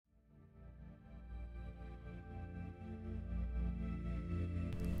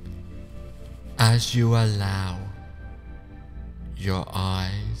as you allow your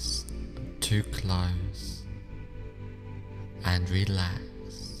eyes to close and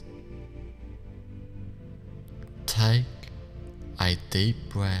relax. Take a deep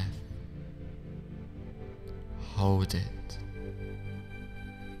breath, hold it,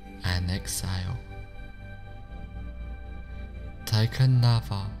 and exhale. Take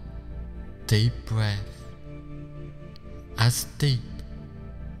another deep breath, as deep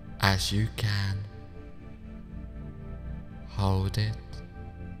as you can. Hold it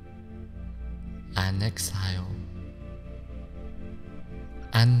and exhale.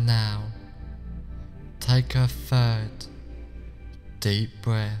 And now take a third deep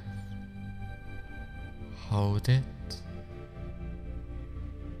breath. Hold it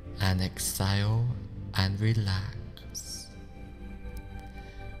and exhale and relax.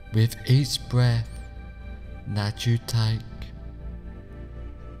 With each breath that you take,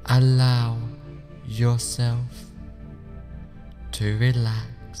 allow yourself to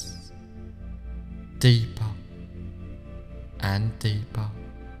relax deeper and deeper.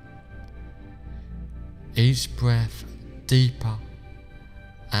 Each breath deeper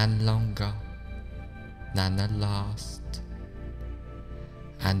and longer than the last,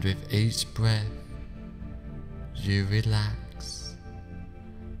 and with each breath you relax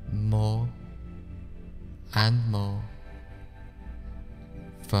more and more.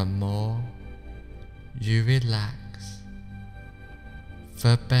 The more you relax,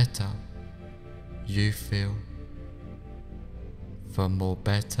 the better you feel. The more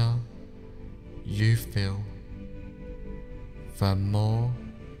better you feel, the more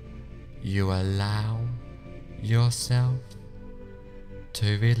you allow yourself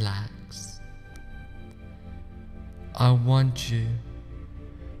to relax. I want you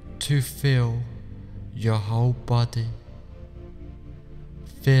to feel your whole body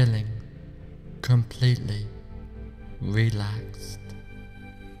feeling completely relaxed,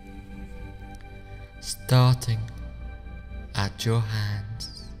 starting at your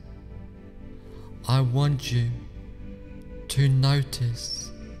hands. I want you to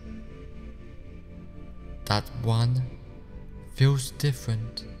notice that one feels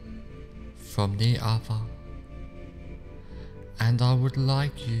different from the other, and I would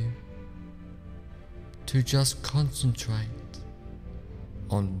like you to just concentrate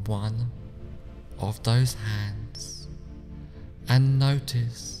on one of those hands and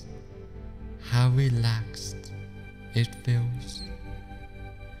notice how relaxed it feels.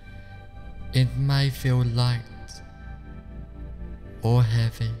 It may feel light or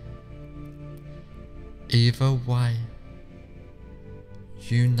heavy. Either way,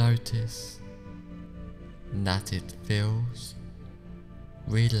 you notice that it feels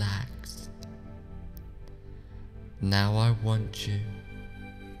relaxed. Now I want you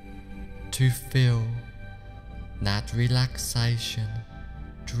to feel that relaxation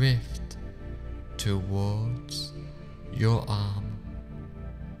drift towards your arm,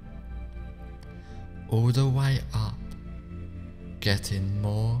 all the way up, getting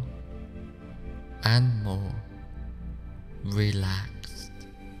more and more relaxed.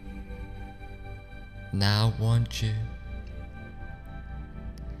 Now I want you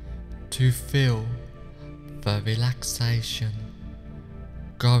to feel the relaxation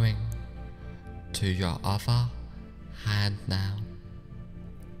going to your other hand now,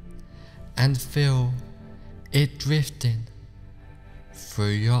 and feel it drifting through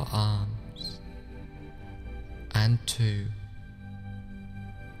your arms and to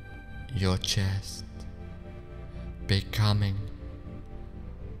your chest, becoming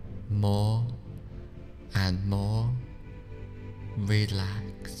more and more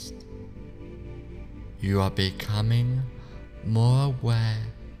relaxed. You are becoming more aware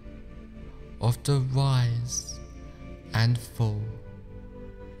of the rise and fall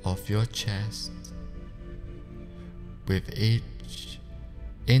of your chest with each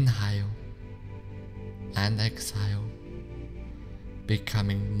inhale and exhale,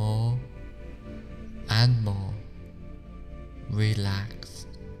 becoming more and more relaxed.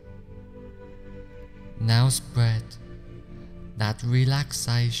 Now spread that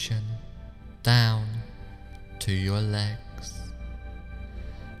relaxation down to your legs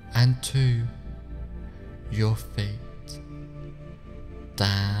and to your feet,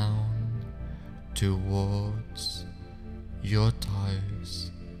 down towards your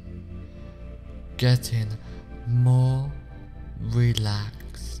toes, getting more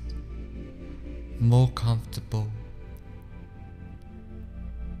relaxed, more comfortable.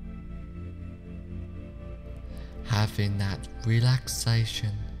 Having that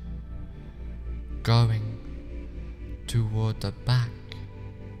relaxation going toward the back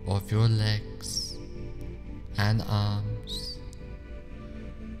of your legs and arms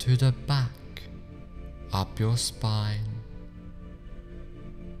to the back up your spine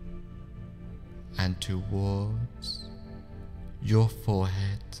and towards your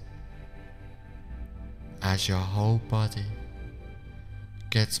forehead as your whole body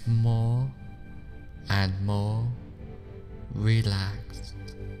gets more and more relaxed,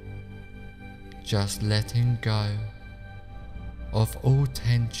 just letting go of all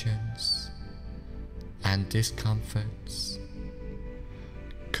tensions and discomforts,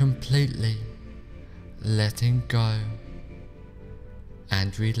 completely letting go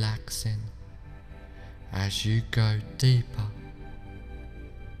and relaxing as you go deeper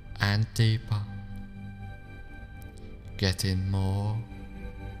and deeper, getting more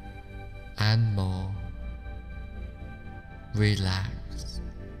and more relaxed,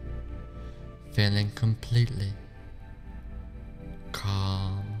 feeling completely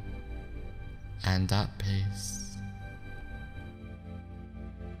calm and at peace.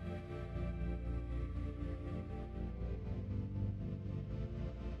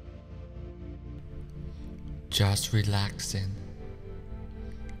 Just relaxing,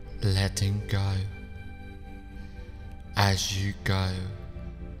 letting go as you go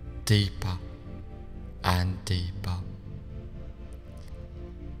deeper and deeper.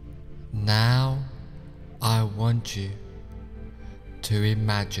 Now I want you to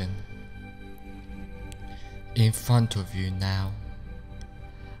imagine in front of you now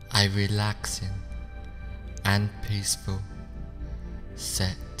a relaxing and peaceful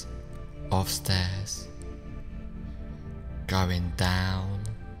set of stairs going down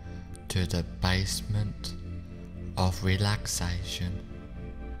to the basement of relaxation.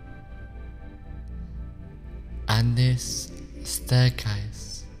 And this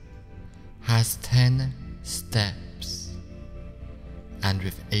staircase has 10 steps, and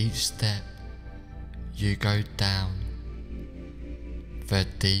with each step you go down, the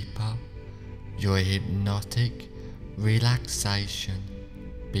deeper your hypnotic relaxation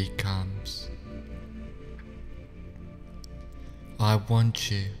becomes. I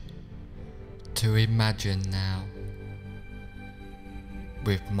want you to imagine now,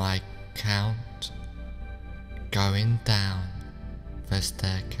 with my count going down the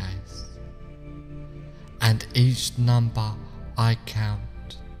staircase, and each number I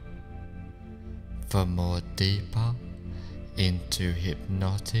count, the more deeper into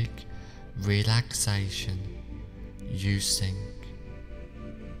hypnotic relaxation you sink,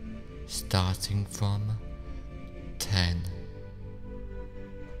 starting from 10.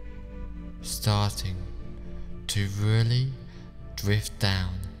 Starting to really drift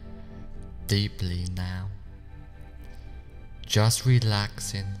down deeply now, just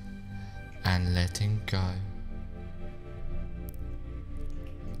relaxing and letting go.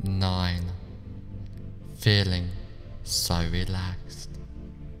 9. Feeling so relaxed,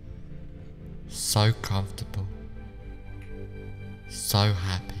 so comfortable, so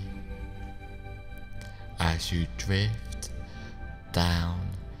happy as you drift down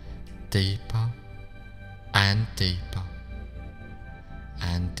deeper and deeper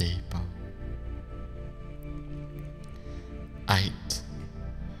and deeper. 8.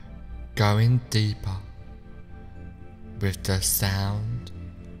 Going deeper with the sound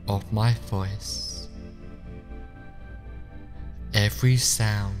of my voice. Every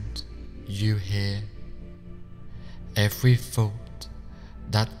sound you hear, every thought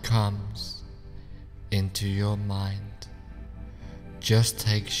that comes into your mind just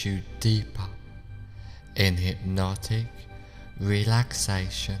takes you deeper in hypnotic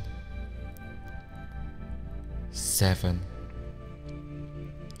relaxation. 7.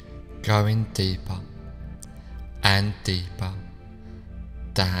 Going deeper and deeper,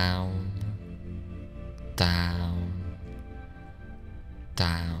 down, down,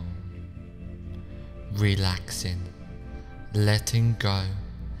 down, relaxing, letting go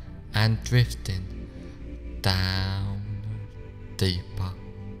and drifting down deeper.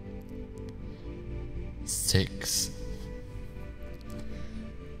 6.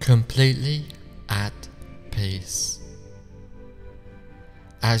 Completely at peace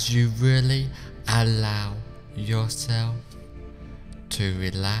as you really allow yourself to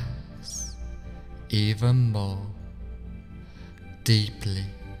relax even more deeply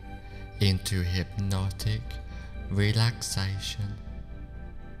into hypnotic relaxation.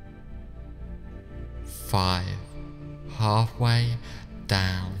 5. Halfway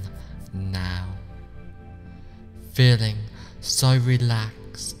down now, feeling so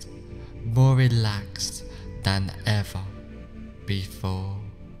relaxed, more relaxed than ever before,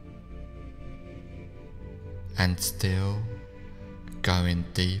 and still going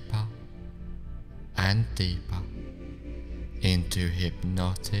deeper and deeper into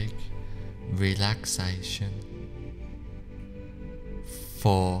hypnotic relaxation.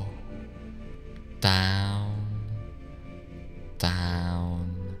 4. Down,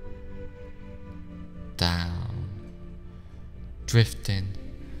 down, down, drifting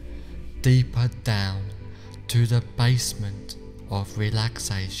deeper down to the basement of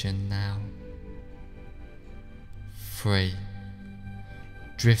relaxation now. 3.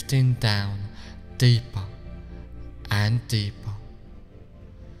 Drifting down deeper and deeper,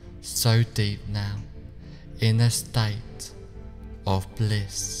 so deep now, in a state of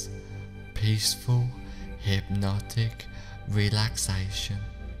bliss, peaceful, hypnotic relaxation.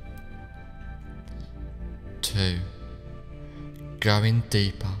 2. Going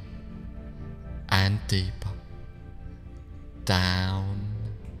deeper and deeper, down,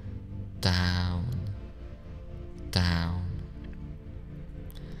 down, down,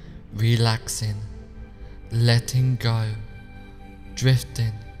 relaxing, letting go,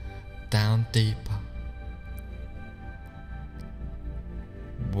 drifting down deeper.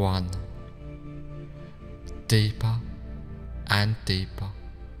 1. Deeper and deeper,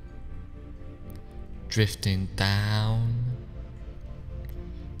 drifting down,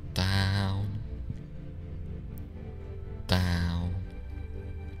 down, down.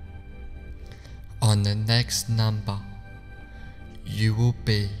 On the next number, you will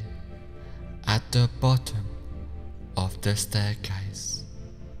be at the bottom of the staircase,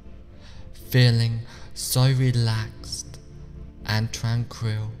 feeling so relaxed and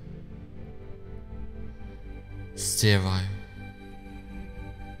tranquil. 0.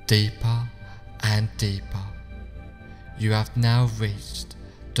 Deeper and deeper, you have now reached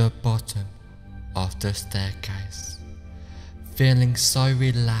the bottom of the staircase, feeling so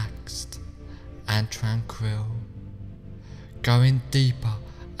relaxed and tranquil, going deeper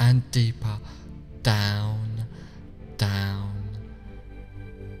and deeper, down, down,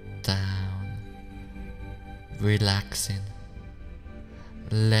 down, relaxing,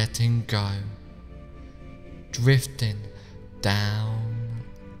 letting go, drifting down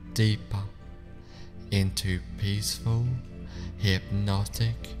deeper into peaceful,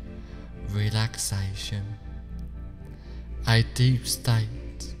 hypnotic relaxation, a deep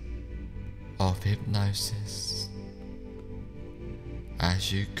state of hypnosis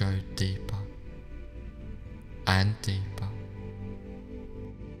as you go deeper and deeper.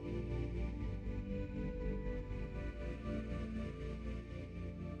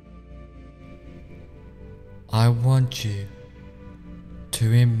 I want you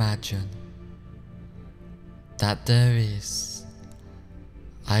to imagine that there is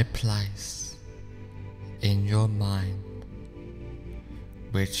a place in your mind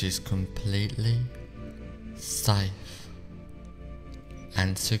which is completely safe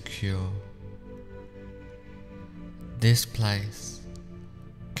and secure. This place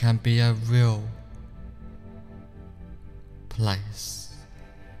can be a real place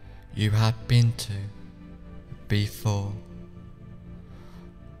you have been to before,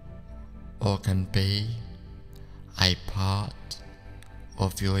 or can be a part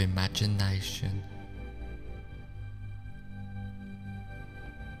of your imagination.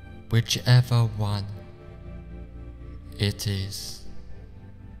 Whichever one it is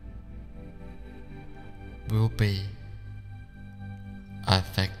will be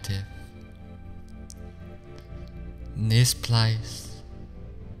effective. This place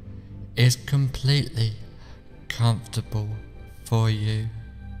is completely comfortable for you,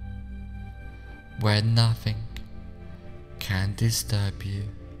 where nothing can disturb you.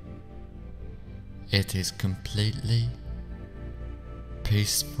 It is completely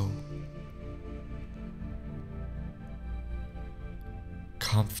peaceful,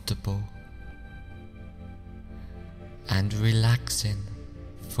 comfortable, and relaxing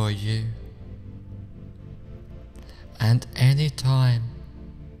for you. And anytime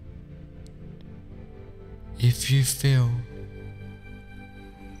if you feel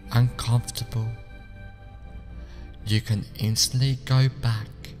uncomfortable, you can instantly go back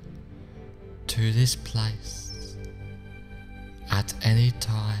to this place at any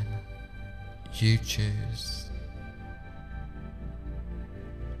time you choose.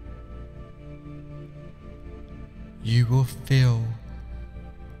 You will feel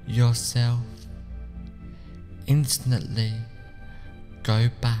yourself instantly go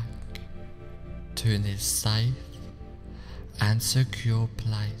back to this safe and secure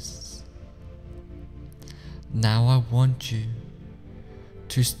place. Now I want you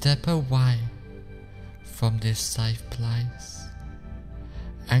to step away from this safe place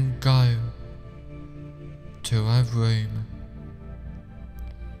and go to a room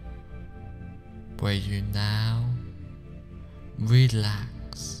where you now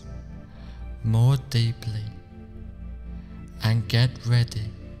relax more deeply and get ready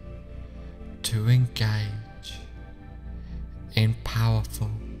to engage in powerful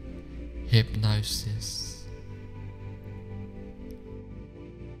hypnosis.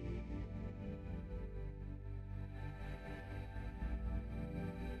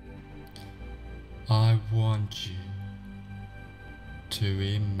 I want you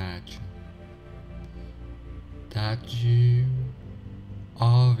to imagine that you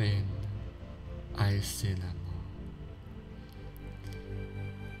are in a cinema.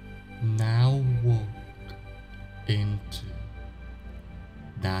 Now walk into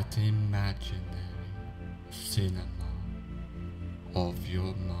that imaginary cinema of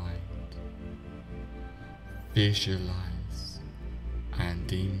your mind. Visualize and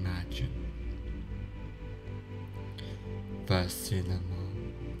imagine the cinema.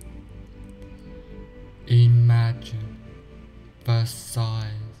 Imagine the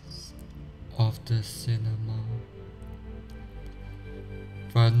size of the cinema,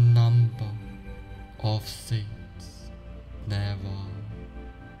 the number of seats there are,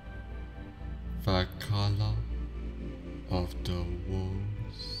 the color of the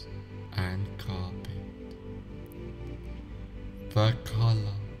walls and carpet, the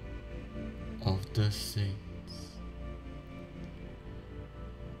color of the seats,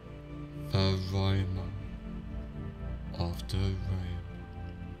 the aroma of the room,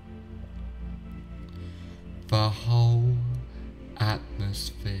 the whole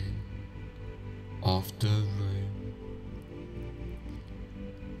atmosphere of the room.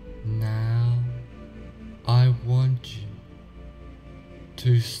 Now I want you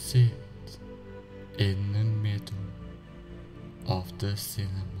to sit in the middle of the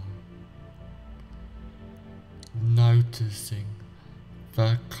cinema, noticing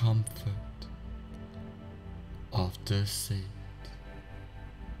the comfort of the seat.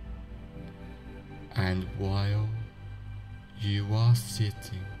 And while you are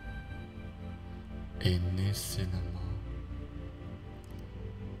sitting in this cinema,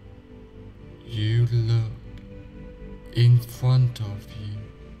 you look in front of you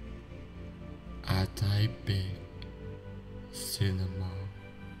at a big cinema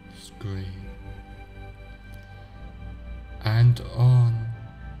screen, and on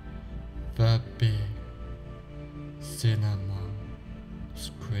the big cinema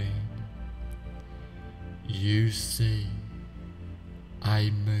screen you see a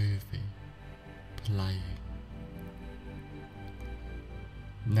movie playing.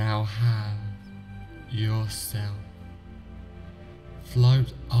 Now have yourself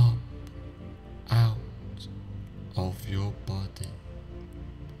float up out of your body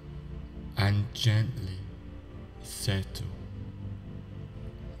and gently settle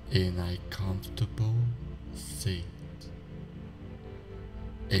in a comfortable seat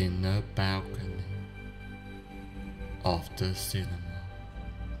in the balcony of the cinema,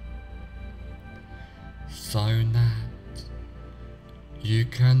 so that you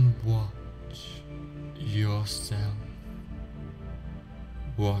can watch yourself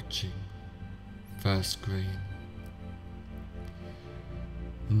watching the screen.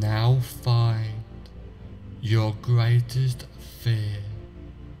 Now find your greatest fear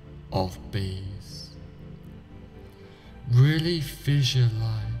of bees. Really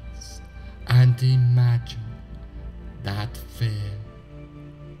visualize and imagine that fear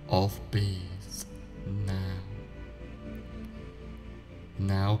of bees now.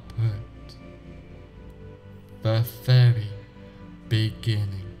 Now put the very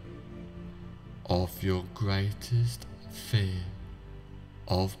beginning of your greatest fear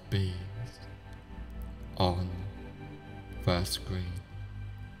of bees on the screen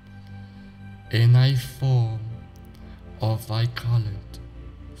in a form of a colored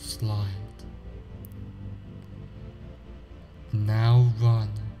slide. Now run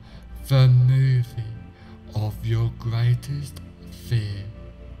the movie of your greatest fear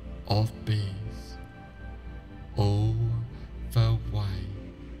of bees all the way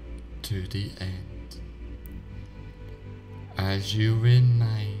to the end, as you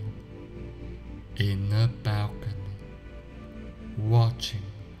remain in the balcony watching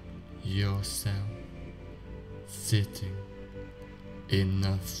yourself sitting in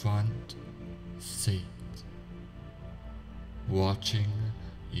the front seat, watching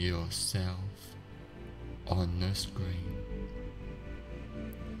yourself on the screen.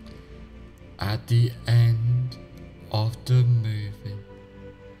 At the end of the movie,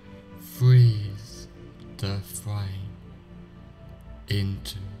 freeze the frame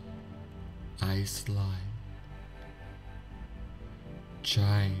into a slide.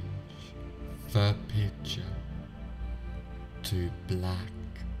 Change the picture to black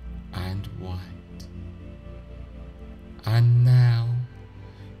and white. And now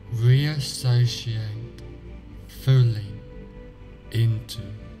reassociate fully into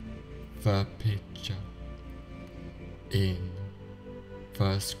the picture in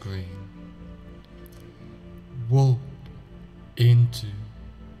the screen. Walk into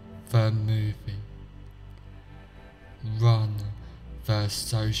the movie. Run the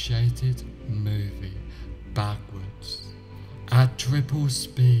associated movie backwards at triple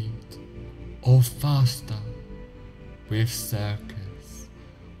speed or faster with circus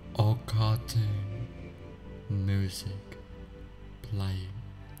or cartoon music playing,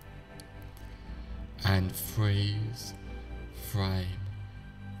 and freeze frame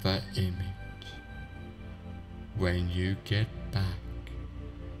the image when you get back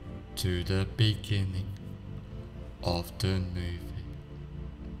to the beginning of the movie.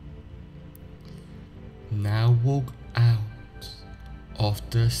 Now walk out of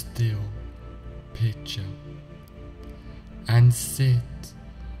the still picture and sit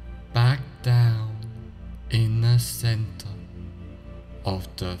back down in the center of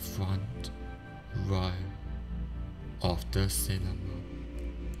the front row of the cinema.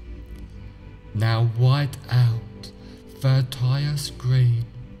 Now white out the entire screen.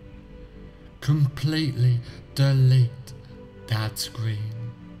 Completely delete that screen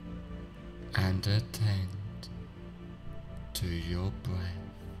and attend to your breath.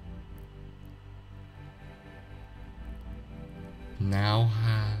 Now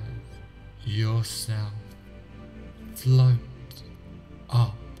have yourself float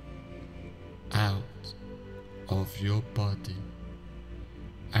up out of your body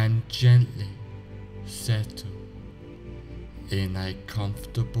and gently settle in a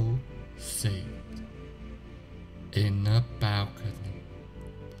comfortable seat in the balcony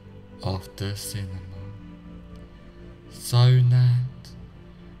of the cinema, so that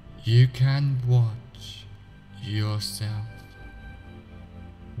you can watch yourself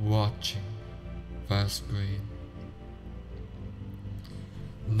watching the screen.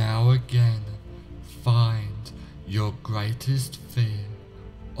 Now again, find your greatest fear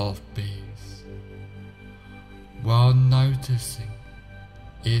of bees, while noticing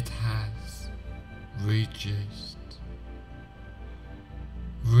it has reduced.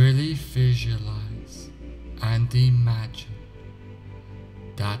 Really visualize and imagine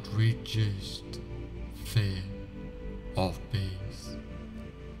that reduced fear of bees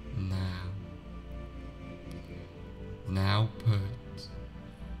now put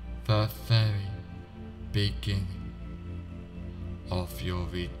the very beginning of your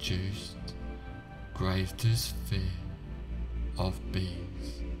reduced greatest fear of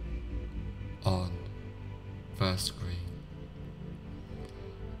bees on the screen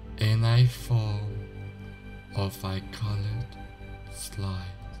in a form of a colored slide.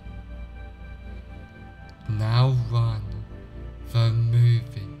 Now run the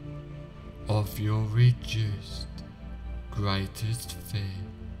movie of your reduced greatest fear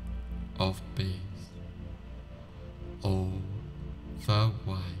of bees all the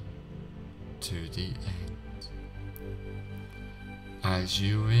way to the end, as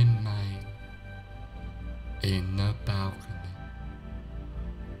you remain in the balcony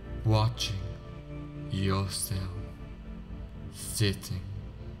watching yourself sitting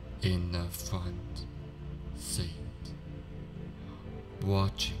in the front seat,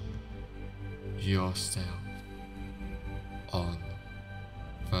 watching yourself on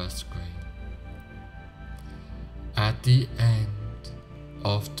the screen. At the end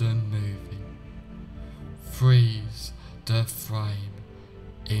of the movie, freeze the frame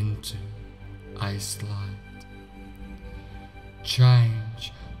into a slide.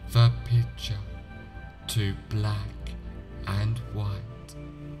 Change the picture to black and white,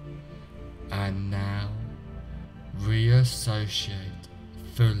 and now reassociate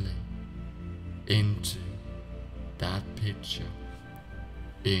fully into that picture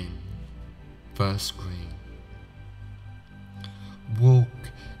in the screen.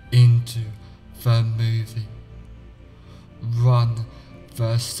 Walk into the movie. Run the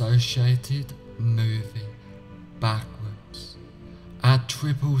associated movie backwards at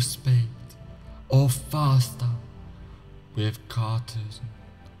triple speed or faster with cartoon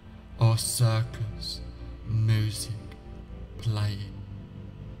or circus music playing,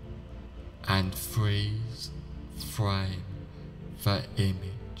 and freeze frame the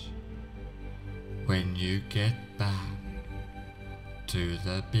image when you get back to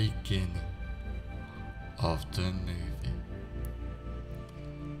the beginning of the movie.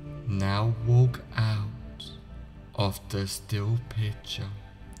 Now walk out of the still picture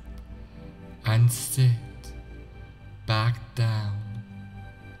and sit back down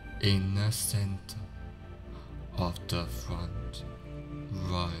in the center of the front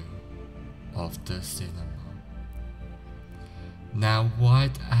row of the cinema. Now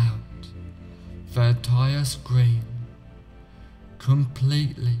white out the entire screen.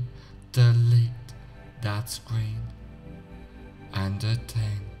 Completely delete that screen and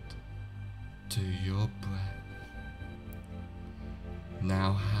attend to your breath.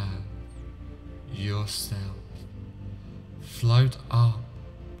 Now have yourself float up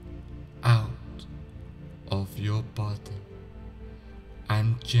out of your body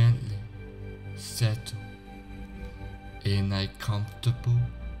and gently settle in a comfortable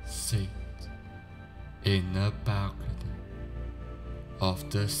seat in the balcony of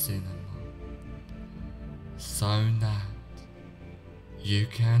the cinema, so that you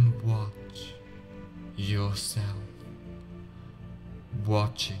can watch yourself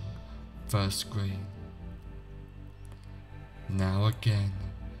watching the screen. Now again,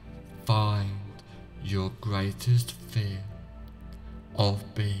 find your greatest fear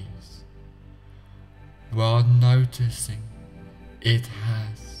of bees, while noticing it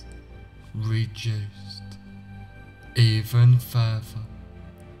has reduced even further.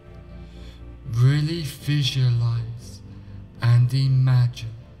 Really visualize and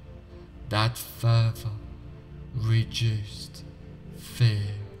imagine that further reduced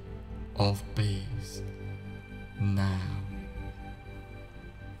fear of bees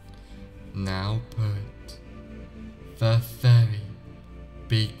now put the very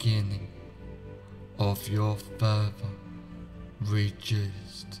beginning of your further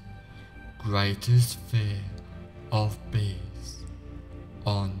reduced greatest fear of bees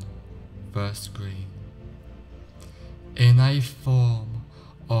on the screen in a form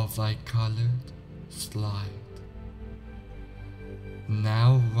of a colored slide.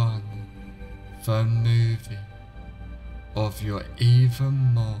 Now run the movie of your even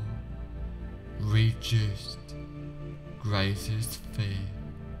more reduced greatest fear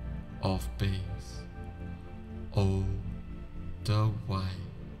of bees all the way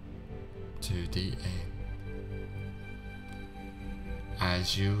to the end,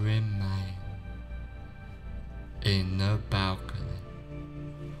 as you remain in the balcony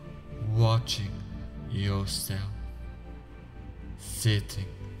watching yourself sitting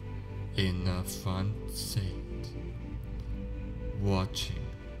in the front seat, watching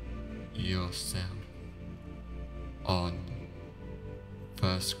yourself on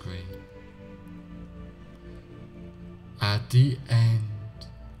the screen. At the end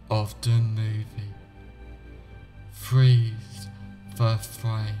of the movie, freeze the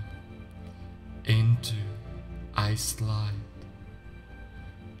frame into a slide.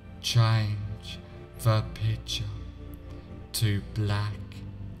 Change the picture to black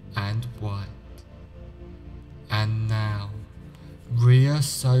and white, and now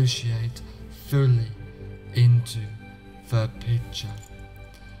reassociate fully into the picture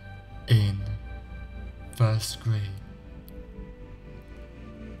in the screen.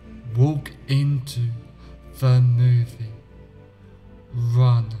 Walk into the movie.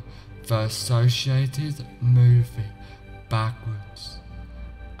 Run the associated movie backwards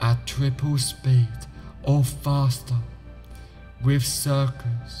at triple speed or faster, with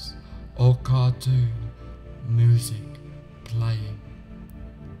circus or cartoon music playing,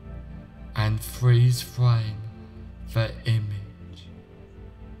 and freeze frame the image.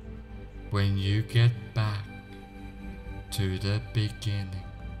 When you get back to the beginning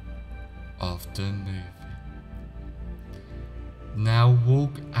of the movie, now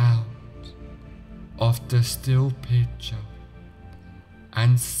walk out of the still picture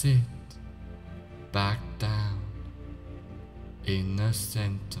and sit back down in the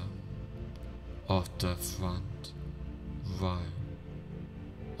center of the front row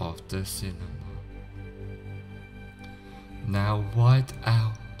of the cinema. Now white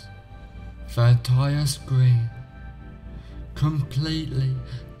out the entire screen. Completely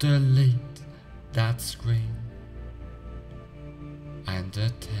delete that screen and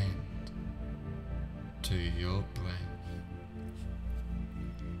attend to your breath.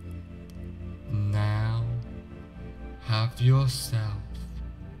 Now have yourself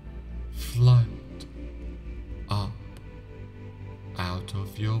float up out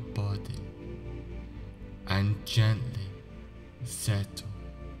of your body and gently settle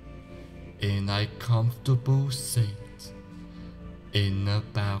in a comfortable seat in the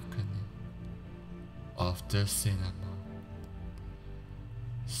balcony of the cinema,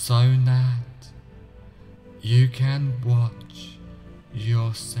 so that you can watch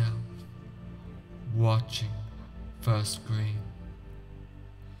yourself watching the screen.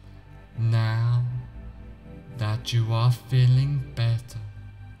 Now that you are feeling better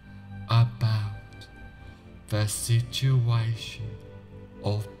about the situation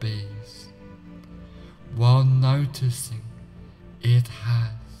of bees, while noticing it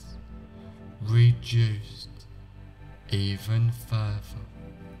has reduced even further,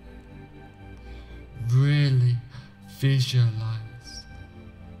 really visualize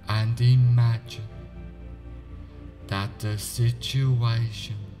and imagine that the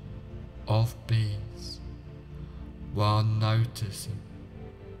situation of bees, while noticing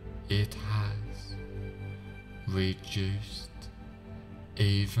it has reduced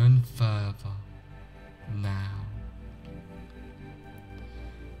even further now.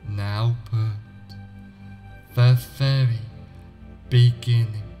 Now put the very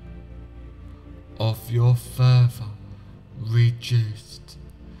beginning of your further reduced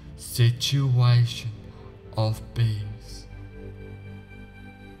situation of bees,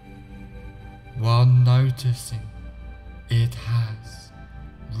 while noticing it has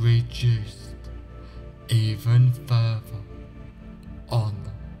reduced even further on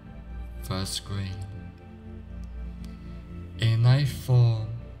the screen in a form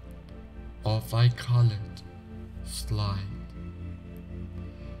of a colored slide.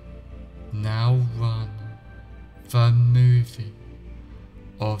 Now run the movie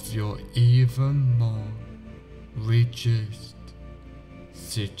of your even more reduced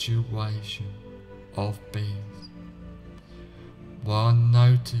situation of bees, while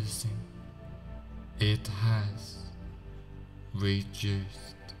noticing it has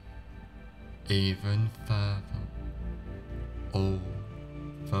reduced even further all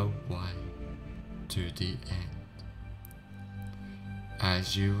the way to the end,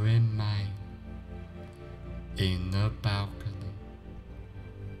 as you remain in the balcony,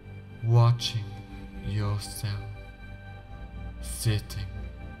 watching yourself sitting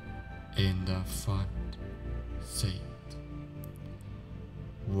in the front seat,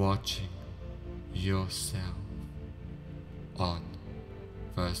 watching yourself on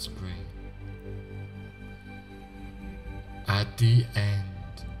the screen. At the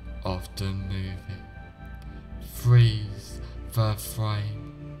end of the movie, freeze the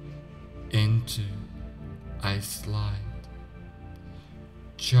frame into a slide.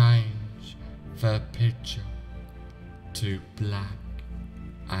 Change the picture to black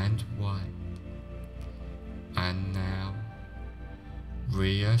and white, and now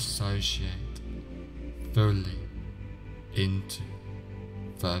reassociate fully into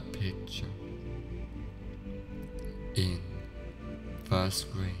the picture in the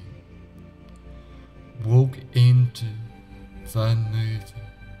screen. Walk into the movie.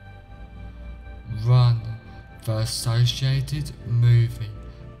 Run the associated movie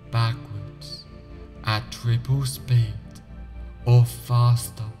backwards at triple speed or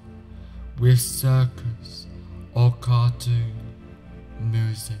faster with circus or cartoon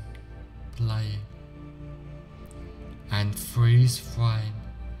music playing, and freeze frame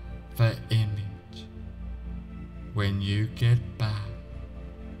the image when you get back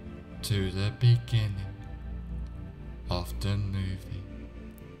to the beginning of the movie.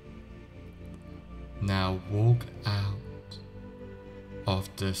 Now walk out of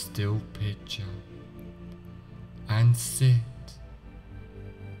the still picture and sit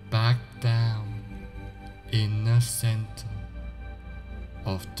back down in the center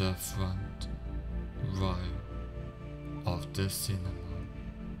of the front row of the cinema.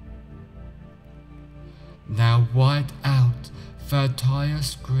 Now white out the entire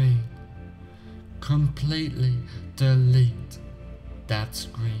screen. Completely delete that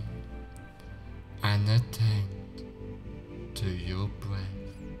screen and attend to your breath.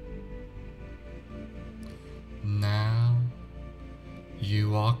 Now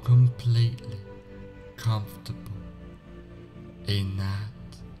you are completely comfortable in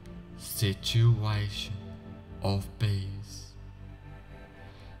that situation of bees.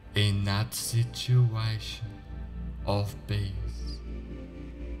 In that situation of bees,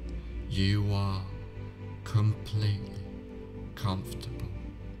 you are completely comfortable.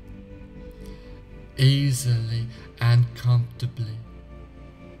 Easily and comfortably,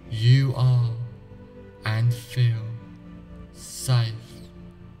 you are and feel safe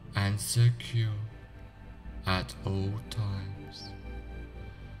and secure at all times.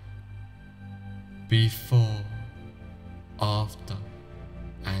 Before, after,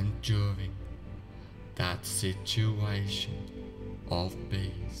 and during that situation of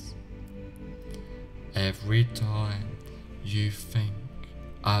bees. Every time you think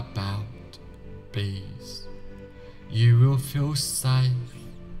about bees, you will feel safe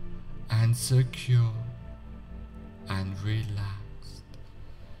and secure and relaxed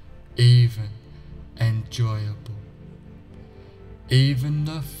even enjoyable. Even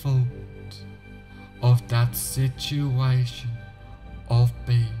the thought of that situation of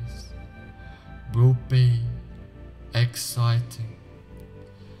peace will be exciting.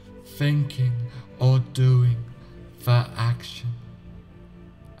 Thinking or doing the action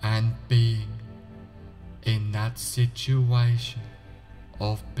and being in that situation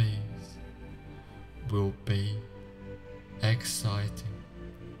of peace will be exciting.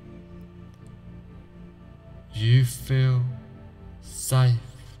 You feel safe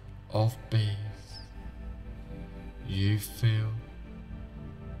of peace. You feel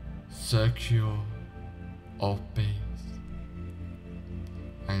secure of peace.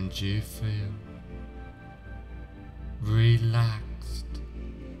 And you feel relaxed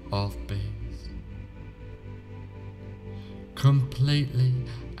of peace, completely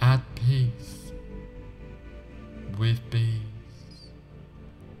at peace with peace,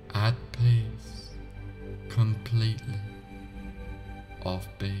 at peace completely of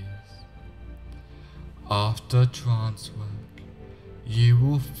peace. After trance work, you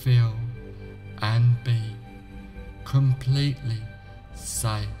will feel and be completely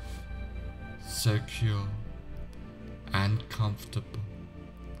safe, secure and comfortable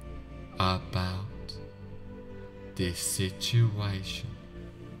about this situation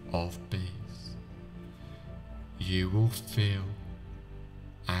of peace. You will feel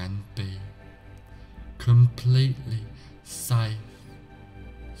and be completely safe,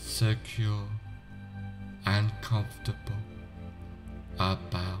 secure and comfortable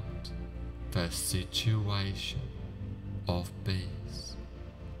about the situation of peace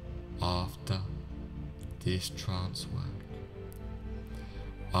after this trance work.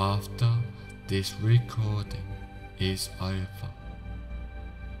 After this recording is over,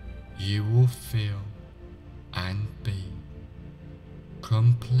 you will feel and be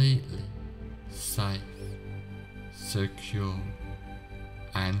completely safe, secure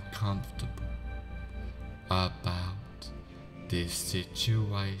and comfortable about this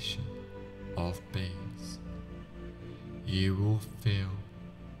situation of peace. You will feel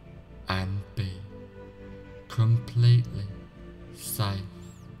and be completely safe,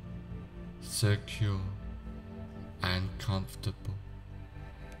 secure and comfortable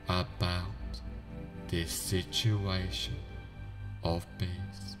about this situation of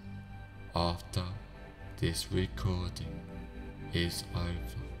peace after this recording is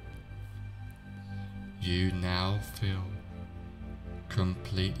over. You now feel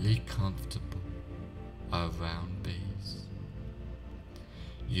completely comfortable around peace.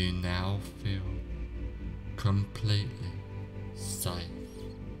 You now feel completely safe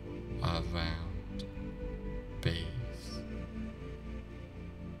around peace.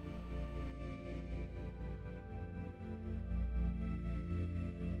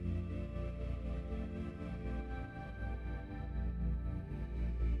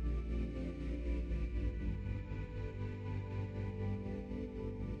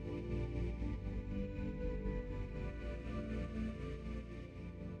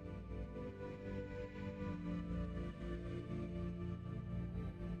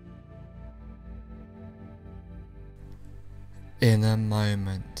 In a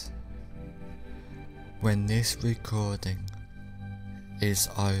moment, when this recording is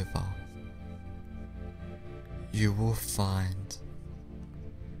over, you will find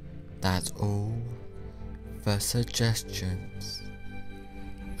that all the suggestions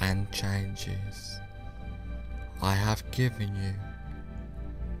and changes I have given you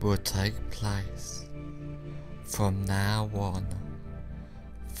will take place from now on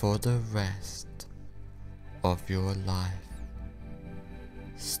for the rest of your life.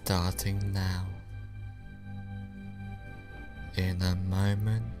 Starting now. In a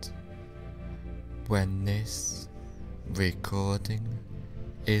moment, when this recording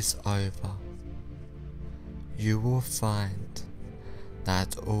is over, you will find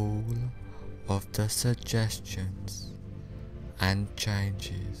that all of the suggestions and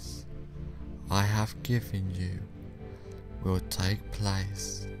changes I have given you will take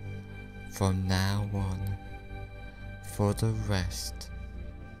place from now on for the rest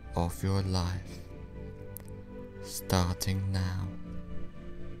of your life, starting now.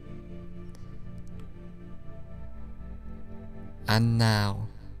 And now,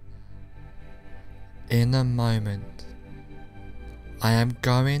 in a moment, I am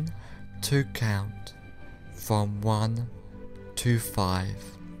going to count from 1 to 5.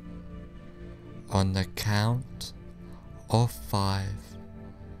 On the count of 5,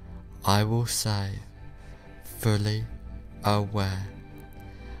 I will say, fully aware,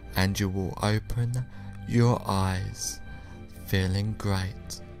 and you will open your eyes feeling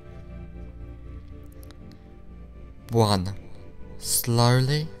great. 1.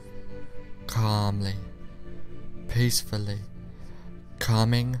 Slowly, calmly, peacefully,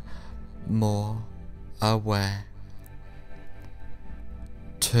 becoming more aware.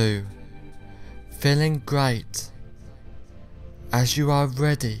 2. Feeling great as you are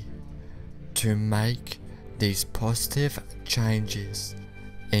ready to make these positive changes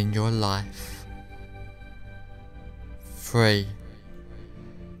in your life. 3.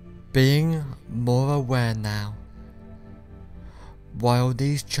 Being more aware now while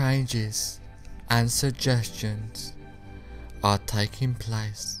these changes and suggestions are taking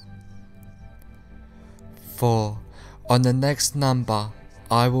place. 4. On the next number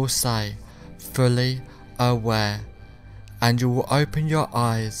I will say fully aware, and you will open your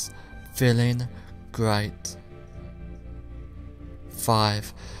eyes feeling great.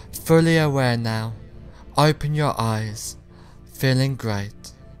 5. Fully aware now. Open your eyes, feeling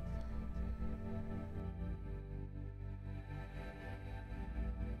great.